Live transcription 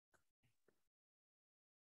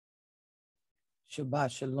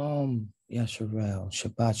Shabbat Shalom, Yasharel.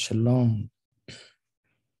 Shabbat Shalom.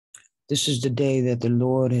 This is the day that the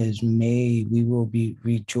Lord has made. We will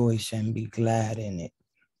rejoice and be glad in it.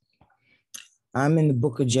 I'm in the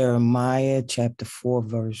book of Jeremiah, chapter 4,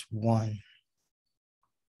 verse 1.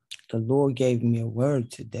 The Lord gave me a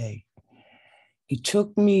word today. He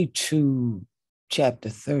took me to chapter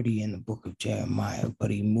 30 in the book of Jeremiah,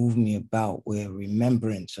 but he moved me about where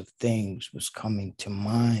remembrance of things was coming to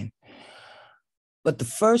mind. But the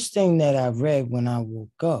first thing that I read when I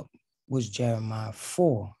woke up was Jeremiah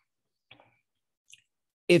 4.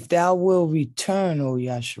 If thou wilt return, O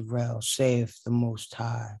Yasharel, saith the Most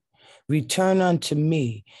High, return unto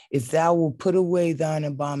me. If thou wilt put away thine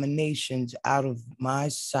abominations out of my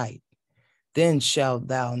sight, then shalt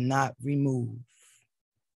thou not remove.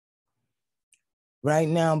 Right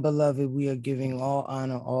now, beloved, we are giving all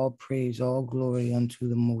honor, all praise, all glory unto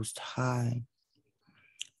the Most High.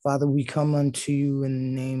 Father, we come unto you in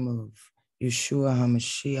the name of Yeshua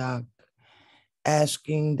HaMashiach,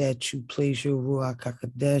 asking that you place your Ruach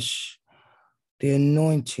HaKodesh, the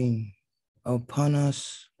anointing upon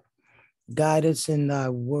us. Guide us in thy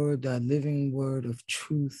word, thy living word of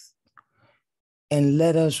truth, and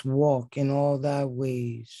let us walk in all thy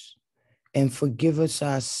ways, and forgive us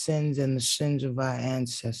our sins and the sins of our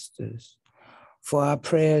ancestors. For our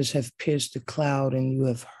prayers have pierced the cloud, and you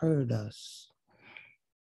have heard us.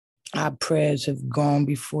 Our prayers have gone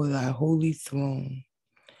before thy holy throne,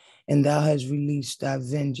 and thou hast released thy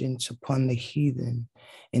vengeance upon the heathen,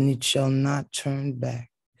 and it shall not turn back.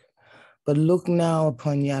 But look now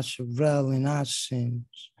upon Yasharel and our sins,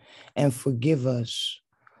 and forgive us,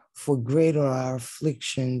 for great are our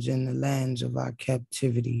afflictions in the lands of our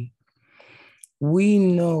captivity. We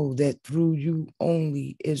know that through you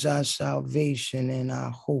only is our salvation and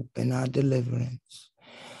our hope and our deliverance.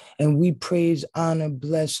 And we praise, honor,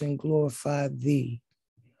 bless, and glorify thee.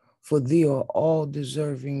 For thee are all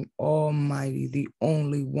deserving, almighty, the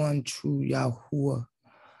only one true Yahuwah,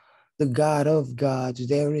 the God of gods.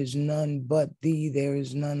 There is none but thee, there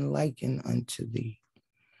is none likened unto thee.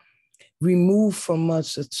 Remove from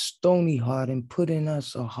us a stony heart and put in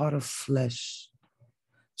us a heart of flesh.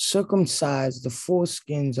 Circumcise the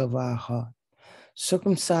foreskins of our heart.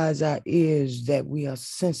 Circumcise our ears that we are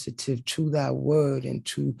sensitive to thy word, and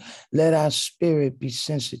to let our spirit be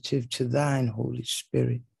sensitive to thine, Holy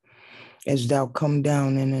Spirit, as thou come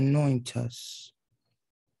down and anoint us.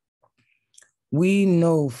 We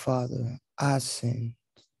know, Father, our sin,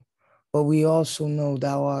 but we also know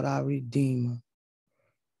thou art our Redeemer,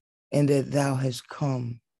 and that thou hast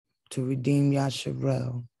come to redeem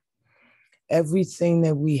Yasharel. Everything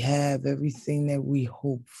that we have, everything that we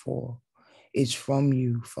hope for is from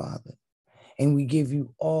you, Father. And we give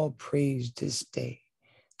you all praise this day,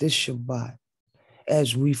 this Shabbat,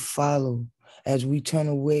 as we follow, as we turn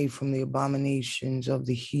away from the abominations of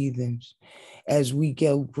the heathens, as we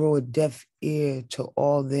grow a deaf ear to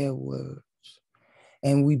all their words,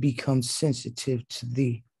 and we become sensitive to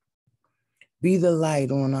thee. Be the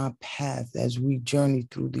light on our path as we journey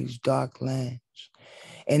through these dark lands,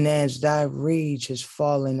 and as thy rage has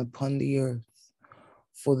fallen upon the earth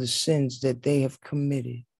for the sins that they have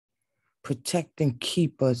committed. Protect and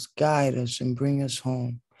keep us, guide us, and bring us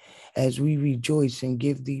home as we rejoice and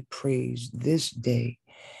give thee praise this day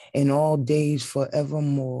and all days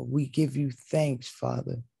forevermore. We give you thanks,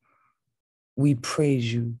 Father. We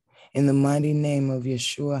praise you in the mighty name of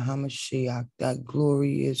Yeshua HaMashiach. That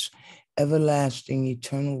glory is everlasting,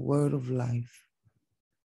 eternal word of life.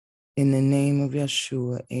 In the name of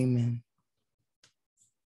Yeshua, amen.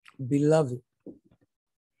 Beloved,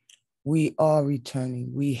 we are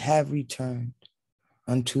returning. We have returned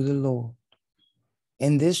unto the Lord.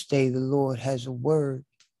 And this day, the Lord has a word.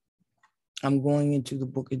 I'm going into the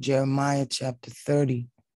book of Jeremiah, chapter 30.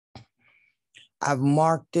 I've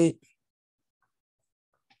marked it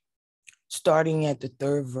starting at the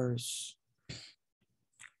 3rd verse.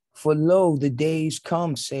 For lo, the days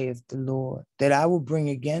come, saith the Lord, that I will bring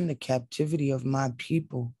again the captivity of my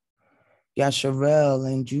people, Yasharel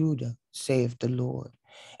and Judah, saith the Lord.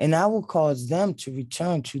 And I will cause them to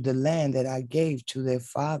return to the land that I gave to their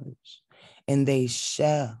fathers, and they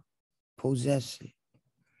shall possess it.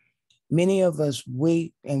 Many of us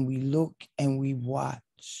wait and we look and we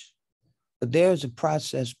watch. But there's a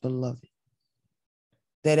process, beloved,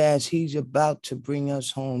 that as he's about to bring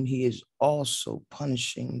us home, he is also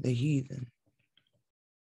punishing the heathen.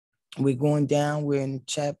 We're going down, we're in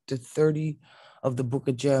chapter 30 of the book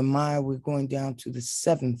of Jeremiah. We're going down to the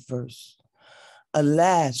 7th verse.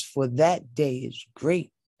 Alas, for that day is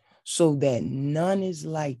great, so that none is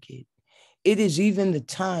like it. It is even the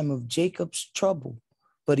time of Jacob's trouble,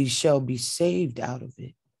 but he shall be saved out of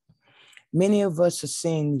it. Many of us are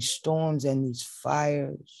seeing these storms and these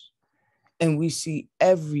fires, and we see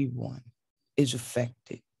everyone is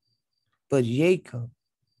affected, but Jacob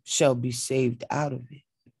shall be saved out of it.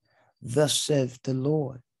 Thus saith the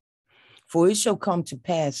Lord. For it shall come to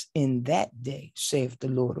pass in that day, saith the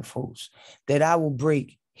Lord of hosts, that I will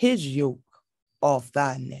break his yoke off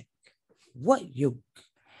thy neck. What yoke?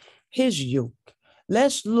 His yoke.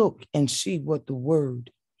 Let's look and see what the word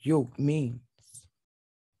yoke means.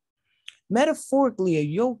 Metaphorically, a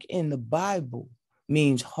yoke in the Bible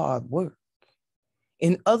means hard work.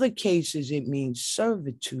 In other cases, it means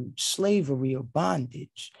servitude, slavery, or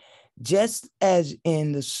bondage, just as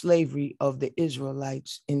in the slavery of the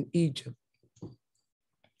Israelites in Egypt.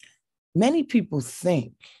 Many people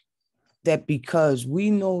think that because we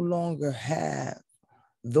no longer have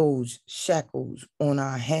those shackles on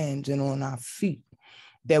our hands and on our feet,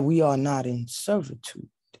 that we are not in servitude,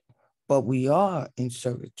 but we are in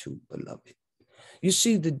servitude, beloved. You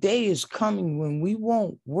see, the day is coming when we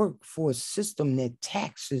won't work for a system that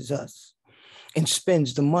taxes us and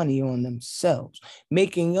spends the money on themselves,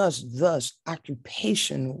 making us thus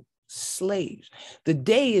occupational slaves. The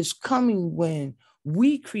day is coming when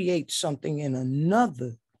we create something and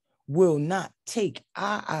another will not take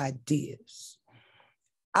our ideas,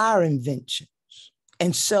 our inventions,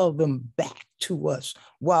 and sell them back to us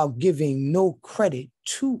while giving no credit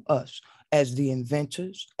to us as the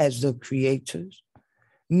inventors, as the creators,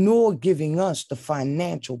 nor giving us the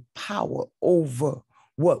financial power over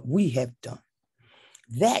what we have done.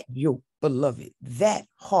 That yoke, beloved, that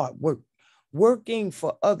hard work, working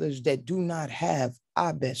for others that do not have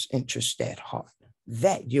our best interest at heart,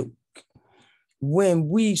 that yoke. When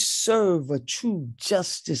we serve a true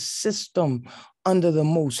justice system under the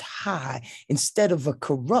Most High, instead of a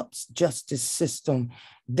corrupt justice system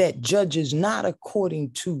that judges not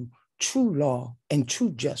according to true law and true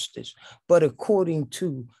justice, but according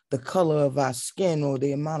to the color of our skin or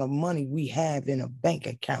the amount of money we have in a bank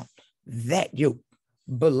account, that yoke,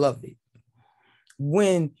 beloved.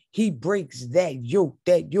 When he breaks that yoke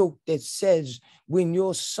that says when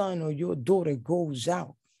your son or your daughter goes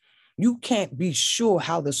out, you can't be sure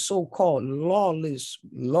how the so-called lawless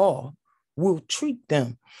law will treat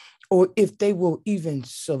them or if they will even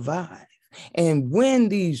survive. And when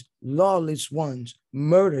these lawless ones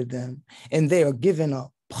murder them and they are given a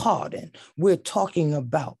pardon, we're talking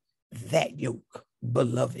about that yoke,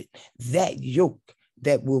 beloved, that yoke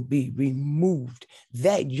that will be removed,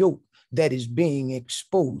 that yoke that is being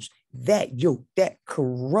exposed, that yoke, that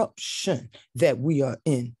corruption that we are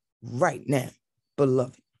in right now,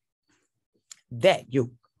 beloved. That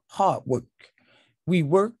yoke, hard work. We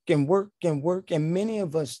work and work and work, and many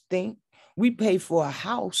of us think we pay for a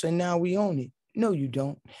house and now we own it. No, you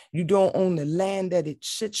don't. You don't own the land that it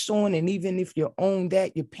sits on, and even if you own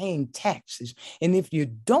that, you're paying taxes. And if you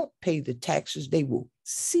don't pay the taxes, they will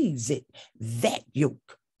seize it. That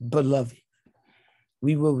yoke, beloved.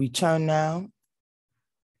 We will return now.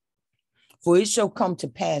 For it shall come to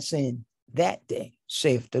pass in that day,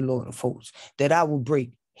 saith the Lord of hosts, that I will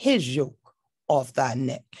break his yoke off thy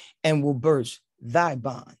neck and will burst thy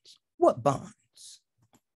bonds. What bonds?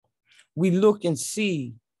 We look and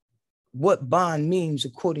see what bond means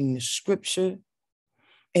according to scripture.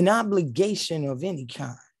 An obligation of any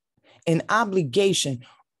kind. An obligation.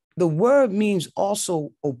 The word means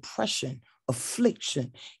also oppression,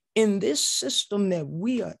 affliction. In this system that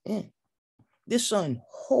we are in, this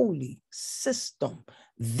unholy system,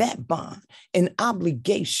 that bond, an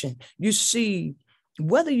obligation. You see,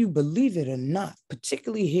 whether you believe it or not,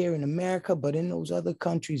 particularly here in America, but in those other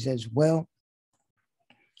countries as well,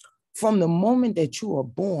 from the moment that you are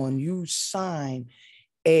born, you sign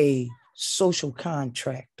a social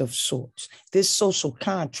contract of sorts. This social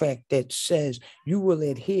contract that says you will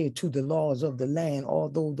adhere to the laws of the land,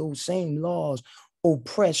 although those same laws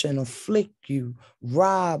oppress and afflict you,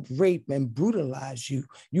 rob, rape, and brutalize you.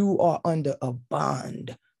 You are under a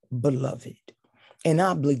bond, beloved. An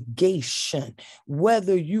obligation,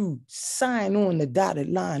 whether you sign on the dotted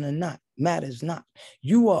line or not, matters not.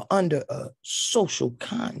 You are under a social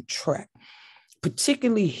contract,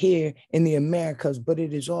 particularly here in the Americas, but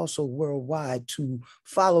it is also worldwide, to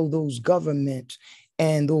follow those governments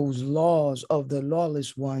and those laws of the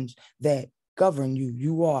lawless ones that govern you.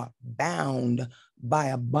 You are bound by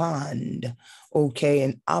a bond, okay,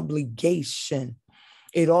 an obligation.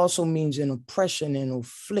 It also means an oppression and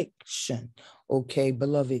affliction. Okay,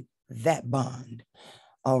 beloved, that bond.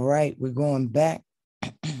 All right, we're going back.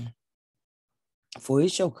 For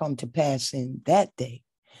it shall come to pass in that day,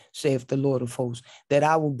 saith the Lord of hosts, that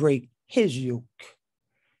I will break his yoke,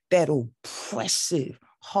 that oppressive,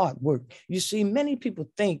 hard work. You see, many people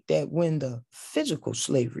think that when the physical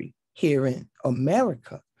slavery here in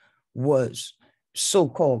America was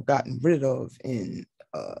so-called gotten rid of in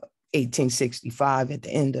 1865 at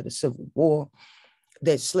the end of the Civil War,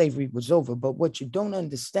 that slavery was over. But what you don't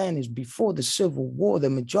understand is before the Civil War, the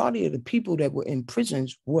majority of the people that were in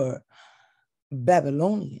prisons were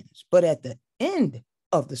Babylonians. But at the end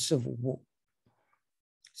of the Civil War,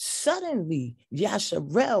 suddenly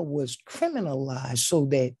Yasharel was criminalized so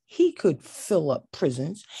that he could fill up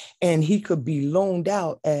prisons and he could be loaned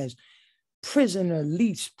out as prisoner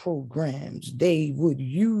lease programs. They would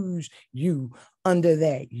use you under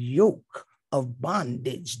that yoke of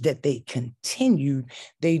bondage that they continued.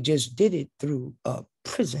 They just did it through a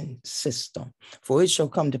prison system. For it shall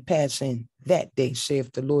come to pass in that day,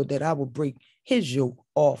 saith the Lord, that I will break his yoke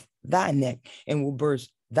off thy neck and will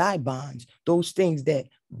burst thy bonds. Those things that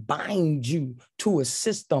bind you to a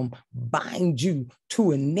system, bind you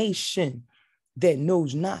to a nation that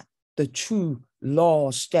knows not the true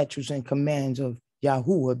laws, statutes, and commands of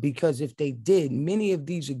Yahuwah, because if they did, many of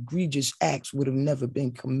these egregious acts would have never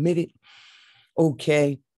been committed.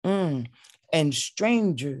 Okay. And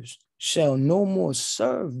strangers shall no more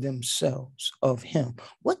serve themselves of him.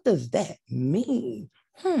 What does that mean?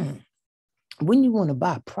 When you want to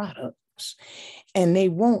buy products and they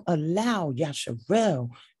won't allow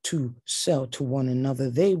Yasharel to sell to one another,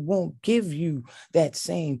 they won't give you that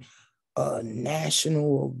same national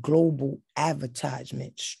or global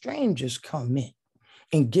advertisement. Strangers come in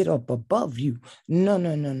and get up above you. No.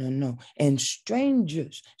 And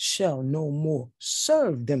strangers shall no more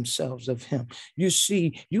serve themselves of him. You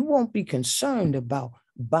see, you won't be concerned about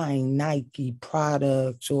buying Nike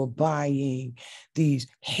products or buying these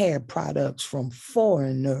hair products from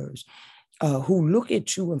foreigners who look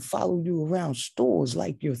at you and follow you around stores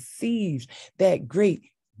like you're thieves. That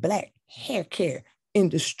great black hair care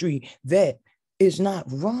industry that is not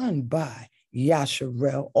run by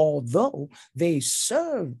Yasharel, although they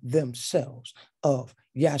serve themselves of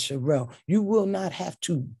Yasharel. You will not have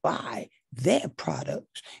to buy their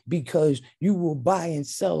products because you will buy and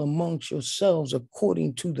sell amongst yourselves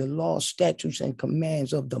according to the law, statutes, and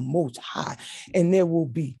commands of the Most High. And there will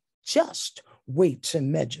be just weights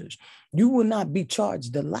and measures. You will not be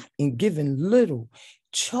charged a lot and given little.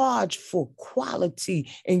 Charge for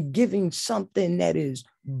quality and giving something that is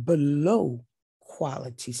below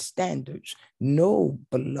quality standards. No,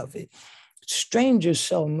 beloved. Strangers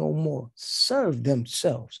shall no more serve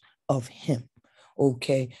themselves of him.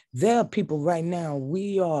 Okay. There are people right now,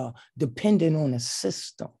 we are dependent on a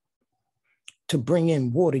system to bring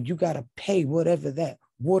in water. You got to pay whatever that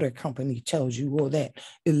water company tells you, or that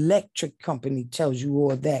electric company tells you,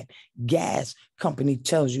 or that gas company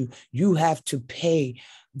tells you. You have to pay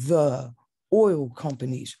the oil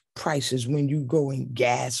companies prices when you go and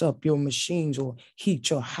gas up your machines or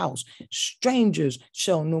heat your house. Strangers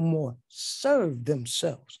shall no more serve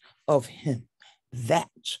themselves of him.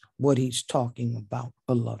 That's what he's talking about,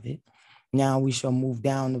 beloved. Now we shall move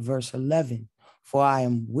down to verse 11. For I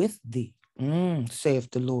am with thee,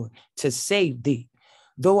 saith the Lord, to save thee.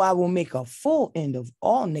 Though I will make a full end of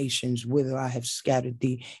all nations whither I have scattered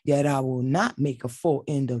thee, yet I will not make a full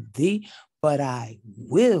end of thee, but I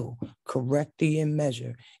will correct thee in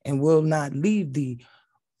measure and will not leave thee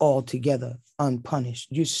altogether unpunished.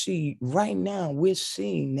 You see, right now we're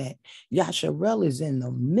seeing that Yasharel is in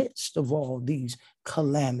the midst of all these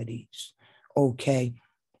calamities, okay?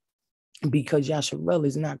 Because Yasharel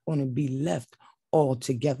is not going to be left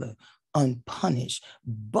altogether unpunished.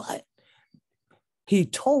 But he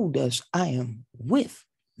told us, I am with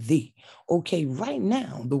thee. Okay, right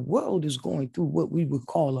now, the world is going through what we would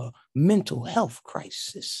call a mental health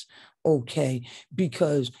crisis, okay,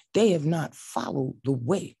 because they have not followed the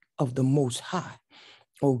way of the Most High,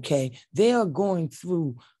 okay? They are going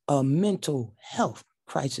through a mental health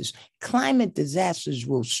crisis. Climate disasters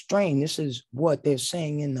will strain. This is what they're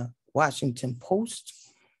saying in the Washington Post,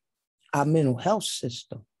 our mental health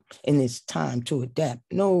system. And it's time to adapt.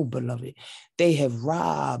 No, beloved, they have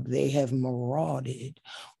robbed, they have marauded.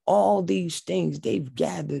 All these things, they've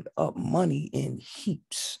gathered up money in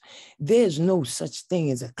heaps. There's no such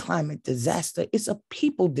thing as a climate disaster. It's a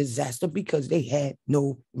people disaster because they had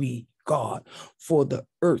no regard for the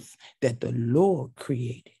earth that the Lord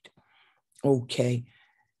created. Okay,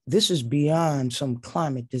 this is beyond some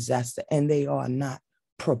climate disaster, and they are not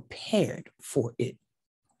prepared for it.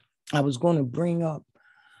 I was going to bring up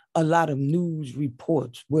a lot of news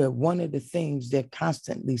reports where one of the things they're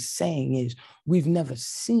constantly saying is, we've never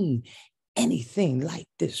seen anything like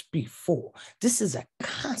this before. This is a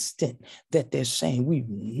constant that they're saying. We've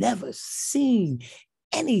never seen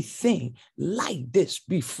anything like this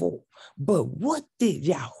before. But what did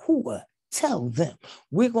Yahuwah tell them?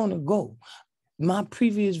 We're going to go. My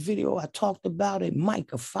previous video, I talked about it,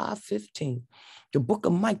 Micah 5:15, the book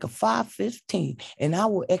of Micah 5:15, and I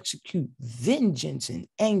will execute vengeance and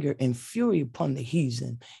anger and fury upon the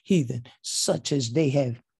heathen, such as they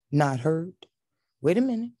have not heard. Wait a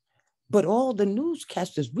minute. But all the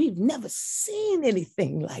newscasters, we've never seen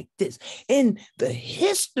anything like this. In the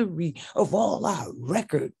history of all our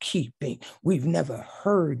record keeping, we've never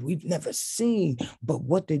heard, we've never seen. But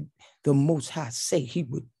what did the Most High say he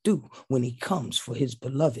would do when he comes for his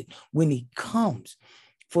beloved, when he comes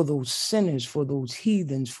for those sinners, for those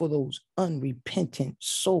heathens, for those unrepentant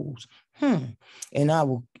souls? And I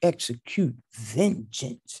will execute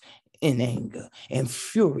vengeance in anger and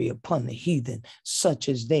fury upon the heathen, such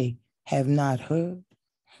as they have not heard.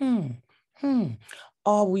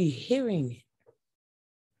 Are we hearing it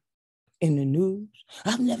in the news?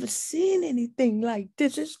 I've never seen anything like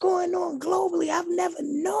this. It's going on globally. I've never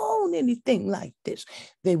known anything like this.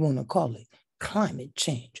 They want to call it climate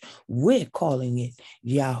change. We're calling it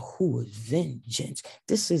Yahuwah's vengeance.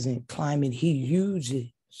 This isn't climate. He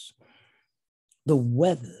uses the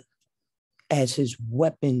weather as his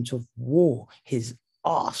weapons of war, his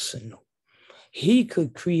arsenal. He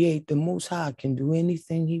could create, the Most High can do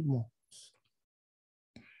anything he wants.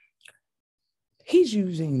 He's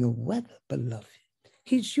using the weather, beloved.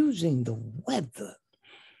 He's using the weather.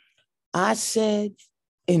 I said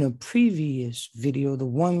in a previous video, the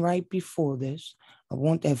one right before this, I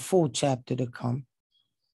want that full chapter to come.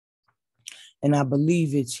 And I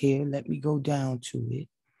believe it's here. Let me go down to it.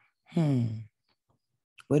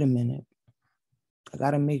 Wait a minute. I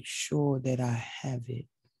got to make sure that I have it.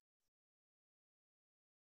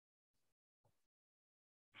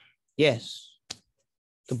 Yes,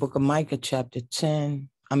 the book of Micah chapter 10.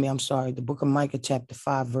 The book of Micah chapter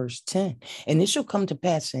 5, verse 10. And it shall come to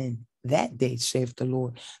pass in that day, saith the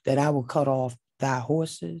Lord, that I will cut off thy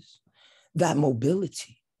horses, thy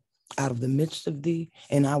mobility out of the midst of thee,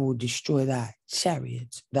 and I will destroy thy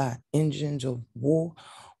chariots, thy engines of war.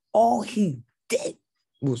 All he did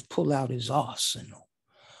was pull out his arsenal.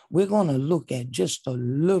 We're going to look at just a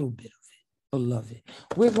little bit of it, beloved.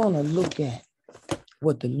 We're going to look at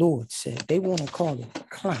what the Lord said. They want to call it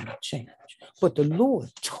climate change. But the Lord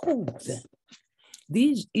told them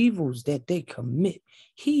these evils that they commit,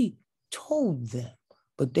 he told them,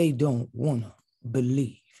 but they don't want to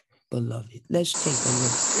believe, beloved. Let's take a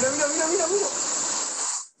look.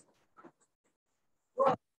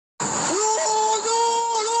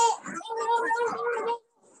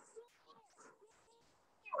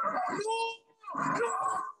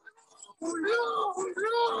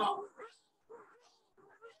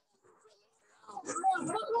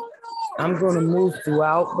 I'm going to move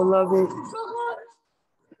throughout, beloved.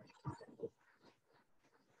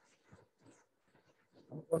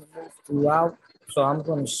 I'm going to move throughout, so I'm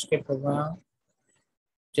going to skip around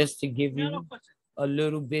just to give you a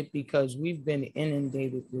little bit, because we've been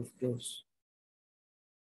inundated with this.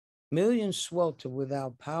 Millions swelter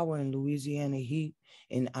without power in Louisiana heat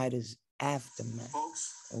in Ida's aftermath.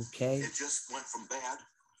 Folks, okay? It just went from bad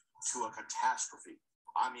to a catastrophe.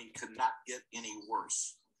 I mean, could not get any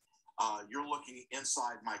worse. You're looking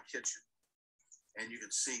inside my kitchen, and you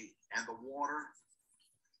can see, and the water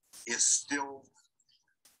is still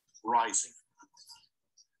rising.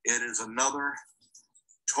 It is another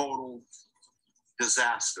total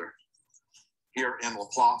disaster here in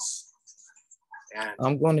Laplace. And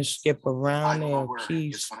I'm going to skip around their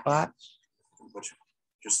key spots.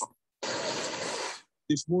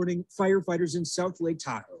 This morning, firefighters in South Lake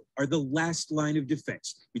Tahoe are the last line of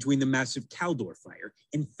defense between the massive Caldor fire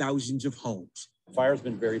and thousands of homes. Fire's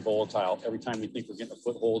been very volatile. Every time we think we're getting a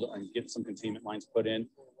foothold and get some containment lines put in,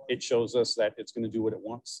 it shows us that it's going to do what it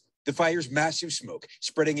wants. The fire's massive smoke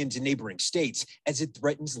spreading into neighboring states as it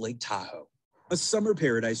threatens Lake Tahoe, a summer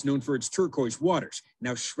paradise known for its turquoise waters,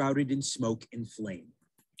 now shrouded in smoke and flame.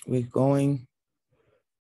 We're going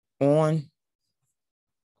on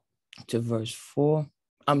to verse 4.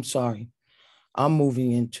 I'm sorry. I'm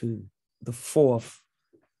moving into the fourth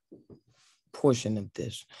portion of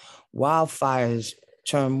this. Wildfires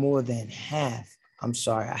turn more than half. I'm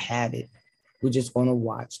sorry, I had it. We're just going to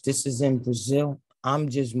watch. This is in Brazil. I'm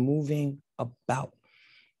just moving about,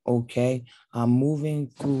 okay? I'm moving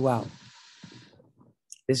throughout.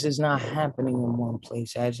 This is not happening in one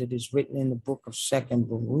place, as it is written in the book of 2nd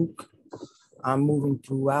Baruch. I'm moving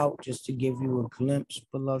throughout just to give you a glimpse,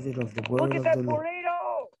 beloved, of the word of the Lord.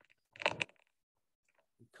 It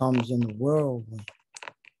comes in the whirlwind.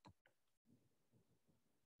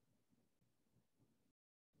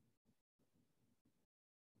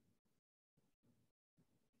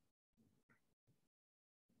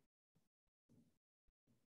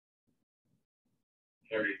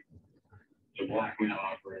 Terry, it's a black male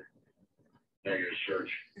operator. Negative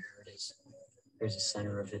search. There it is. Here's the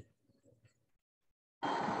center of it.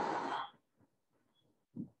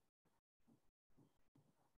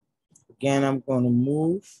 Again, I'm going to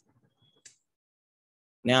move.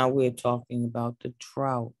 Now we're talking about the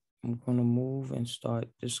drought. I'm going to move and start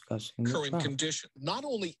discussing the Current drought. condition. Not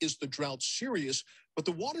only is the drought serious, but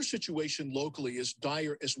the water situation locally is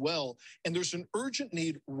dire as well. And there's an urgent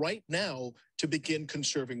need right now to begin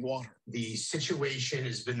conserving water. The situation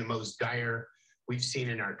has been the most dire we've seen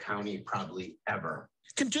in our county probably ever.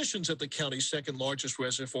 Conditions at the county's second largest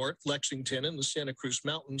reservoir, Lexington in the Santa Cruz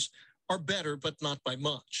Mountains, are better, but not by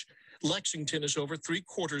much. Lexington is over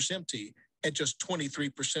 3/4 empty at just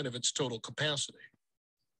 23% of its total capacity.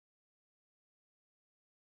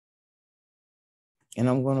 And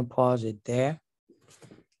I'm going to pause it there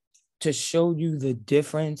to show you the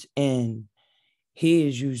difference in he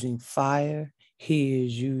is using fire, he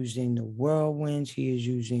is using the whirlwinds, he is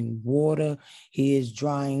using water, he is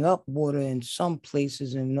drying up water in some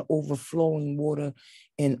places and overflowing water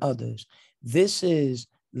in others. This is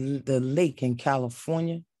the lake in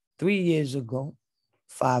California 3 years ago,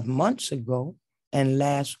 5 months ago, and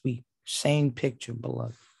last week. Same picture,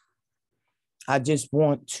 beloved. I just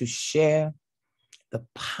want to share the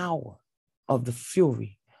power of the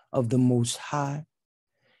fury of the Most High.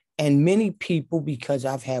 And many people, because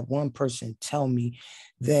I've had one person tell me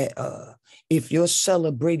that if you're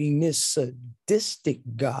celebrating this sadistic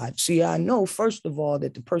God, see, I know, first of all,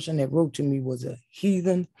 that the person that wrote to me was a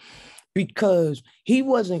heathen because he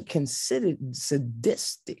wasn't considered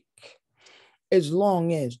sadistic as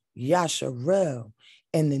long as Yasharel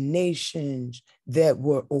and the nations that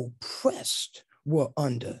were oppressed were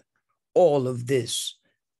under all of this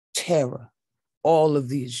terror, all of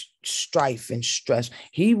these strife and stress.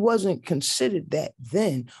 He wasn't considered that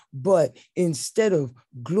then, but instead of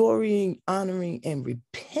glorying, honoring, and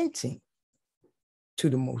repenting to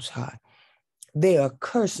the Most High, they are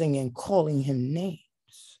cursing and calling him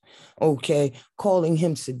names, okay? Calling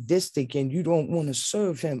him sadistic, and you don't want to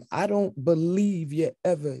serve him. I don't believe you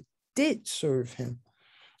ever did serve him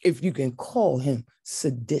if you can call him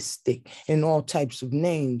sadistic and all types of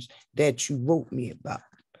names that you wrote me about,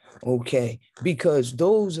 okay? Because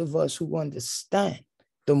those of us who understand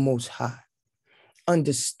the Most High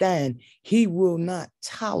understand he will not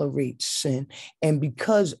tolerate sin. And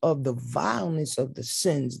because of the violence of the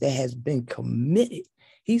sins that has been committed,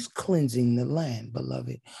 he's cleansing the land,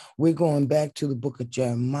 beloved. We're going back to the book of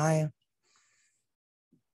Jeremiah,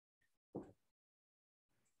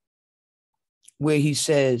 where he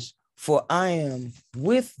says, "For I am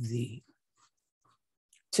with thee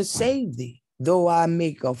to save thee, though I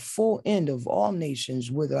make a full end of all nations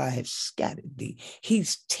whither I have scattered thee."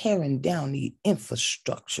 He's tearing down the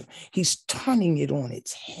infrastructure. He's turning it on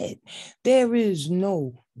its head. There is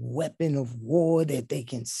no weapon of war that they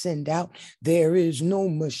can send out. There is no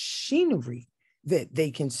machinery that they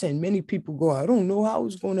can send. Many people go, "I don't know how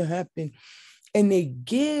it's going to happen." And they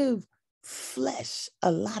give flesh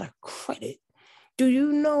a lot of credit. Do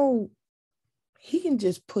you know he can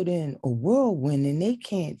just put in a whirlwind and they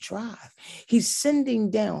can't drive? He's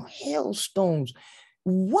sending down hailstones.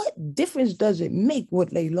 What difference does it make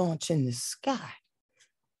what they launch in the sky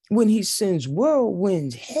when he sends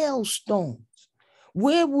whirlwinds, hailstones?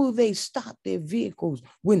 Where will they stop their vehicles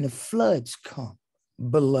when the floods come,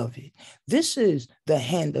 beloved? This is the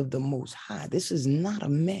hand of the Most High. This is not a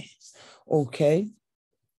man, okay?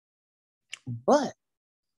 But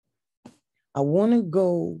I want to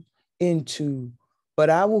go into, but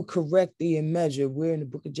I will correct thee in measure. We're in the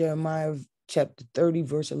book of Jeremiah, chapter 30,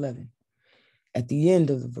 verse 11, at the end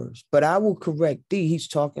of the verse. "But I will correct thee," he's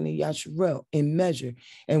talking to Yasharel, "in measure,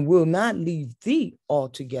 and will not leave thee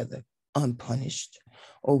altogether unpunished."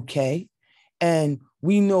 Okay. And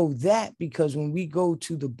we know that because when we go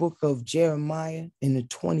to the book of Jeremiah in the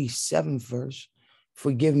 27th verse,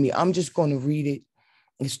 forgive me, I'm just going to read it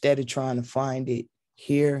instead of trying to find it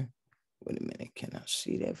here. Wait a minute, can I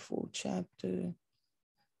see that full chapter?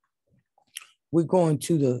 We're going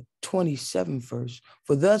to the 27th verse.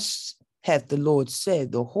 "For thus hath the Lord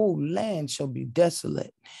said, the whole land shall be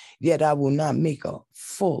desolate, yet I will not make a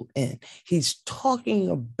full end." He's talking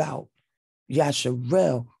about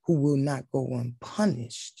Yasharel, who will not go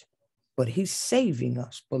unpunished, but he's saving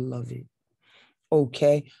us, beloved.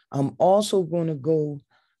 Okay, I'm also going to go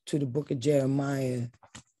to the book of Jeremiah,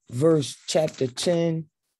 chapter 10,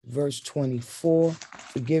 verse 24.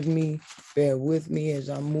 Forgive me, bear with me as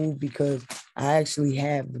I move because I actually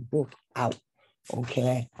have the book out,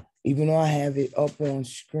 okay? Even though I have it up on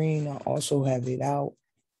screen, I also have it out.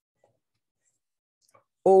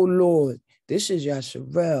 "O Lord, This is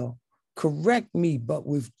Yasharel. Correct me, but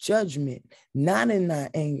with judgment, not in thy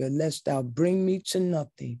anger, lest thou bring me to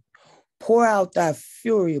nothing. Pour out thy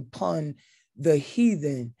fury upon the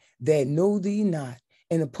heathen that know thee not,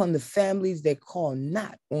 and upon the families that call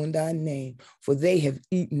not on thy name, for they have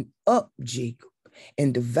eaten up Jacob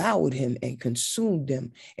and devoured him and consumed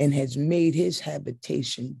him, and has made his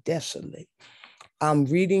habitation desolate. I'm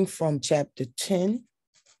reading from chapter 10,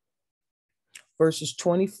 verses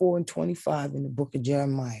 24 and 25 in the book of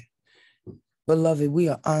Jeremiah. Beloved, we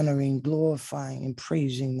are honoring, glorifying, and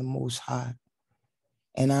praising the Most High.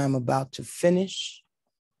 And I'm about to finish.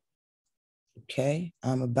 Okay,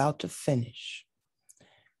 I'm about to finish.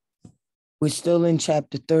 We're still in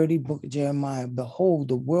chapter 30, book of Jeremiah. Behold,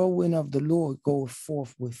 the whirlwind of the Lord goeth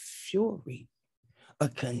forth with fury, a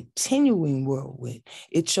continuing whirlwind.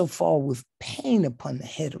 It shall fall with pain upon the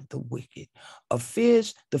head of the wicked. The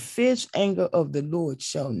fierce anger of the Lord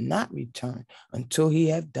shall not return until he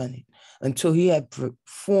have done it, until he have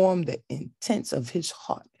performed the intents of his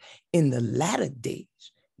heart. In the latter days,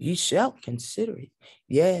 ye shall consider it.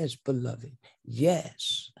 Yes, beloved,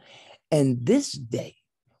 yes. And this day,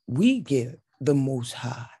 we give the Most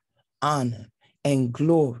High honor and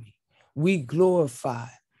glory. We glorify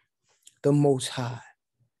the Most High.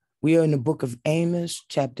 We are in the book of Amos,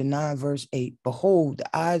 chapter 9, verse 8. Behold,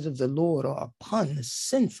 the eyes of the Lord are upon the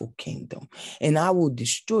sinful kingdom, and I will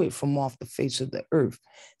destroy it from off the face of the earth,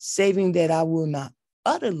 saving that I will not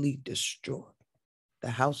utterly destroy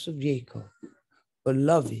the house of Jacob.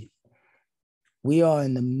 Beloved, we are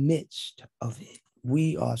in the midst of it.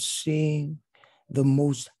 We are seeing the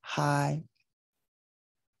Most High,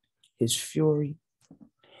 his fury,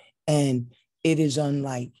 and it is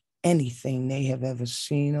unlike anything they have ever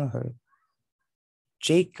seen or heard.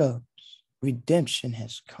 Jacob's redemption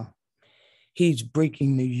has come. He's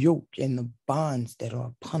breaking the yoke and the bonds that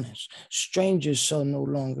are upon us. Strangers shall no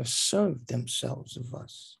longer serve themselves of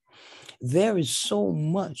us. There is so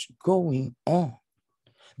much going on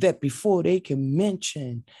that before they can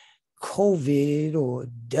mention COVID or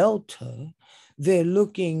Delta, they're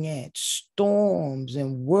looking at storms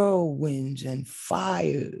and whirlwinds and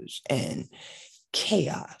fires and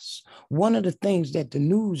chaos. One of the things that the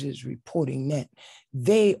news is reporting that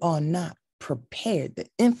they are not prepared. The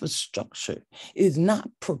infrastructure is not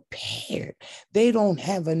prepared. They don't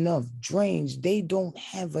have enough drains. They don't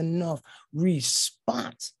have enough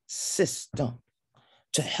response system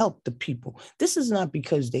to help the people. This is not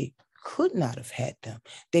because they could not have had them.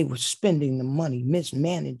 They were spending the money,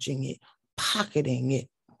 mismanaging it, pocketing it.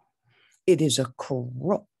 It is a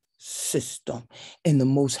corrupt system, and the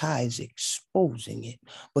Most High is exposing it.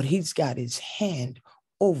 But he's got his hand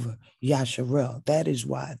over Yasharel. That is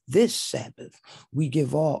why this Sabbath we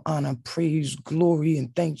give all honor, praise, glory,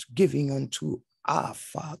 and thanksgiving unto our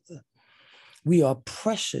Father. We are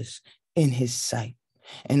precious in his sight.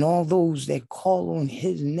 And all those that call on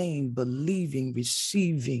his name, believing,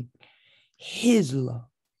 receiving his love,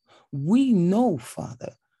 we know,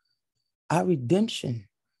 Father, our redemption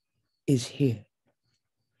is here.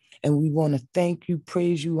 And we want to thank you,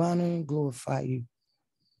 praise you, honor, and glorify you.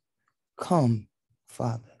 Come,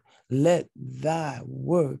 Father, let thy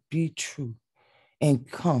word be true. And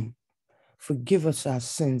come, forgive us our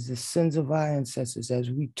sins, the sins of our ancestors, as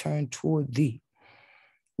we turn toward thee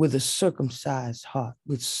with a circumcised heart,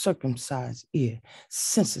 with circumcised ear.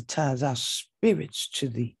 Sensitize our spirits to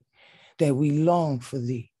thee, that we long for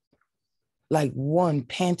thee, like one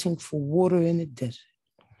panting for water in the desert,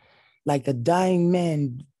 like a dying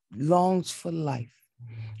man longs for life,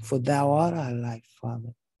 for thou art our life,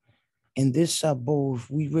 Father. In this abode,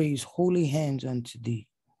 we raise holy hands unto thee,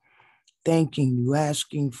 thanking you,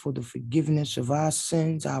 asking for the forgiveness of our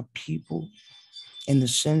sins, our people, and the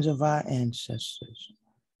sins of our ancestors.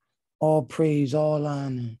 All praise, all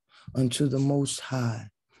honor unto the Most High.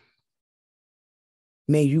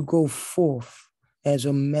 May you go forth as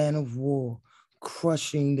a man of war,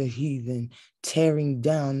 crushing the heathen, tearing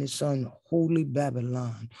down this unholy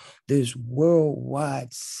Babylon, this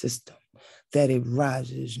worldwide system, that it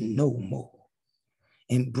rises no more,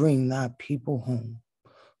 and bring thy people home.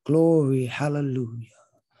 Glory, hallelujah,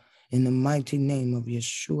 in the mighty name of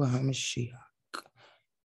Yeshua HaMashiach.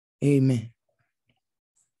 Amen.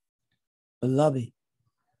 Beloved,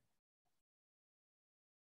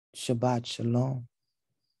 Shabbat Shalom.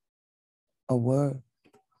 A word.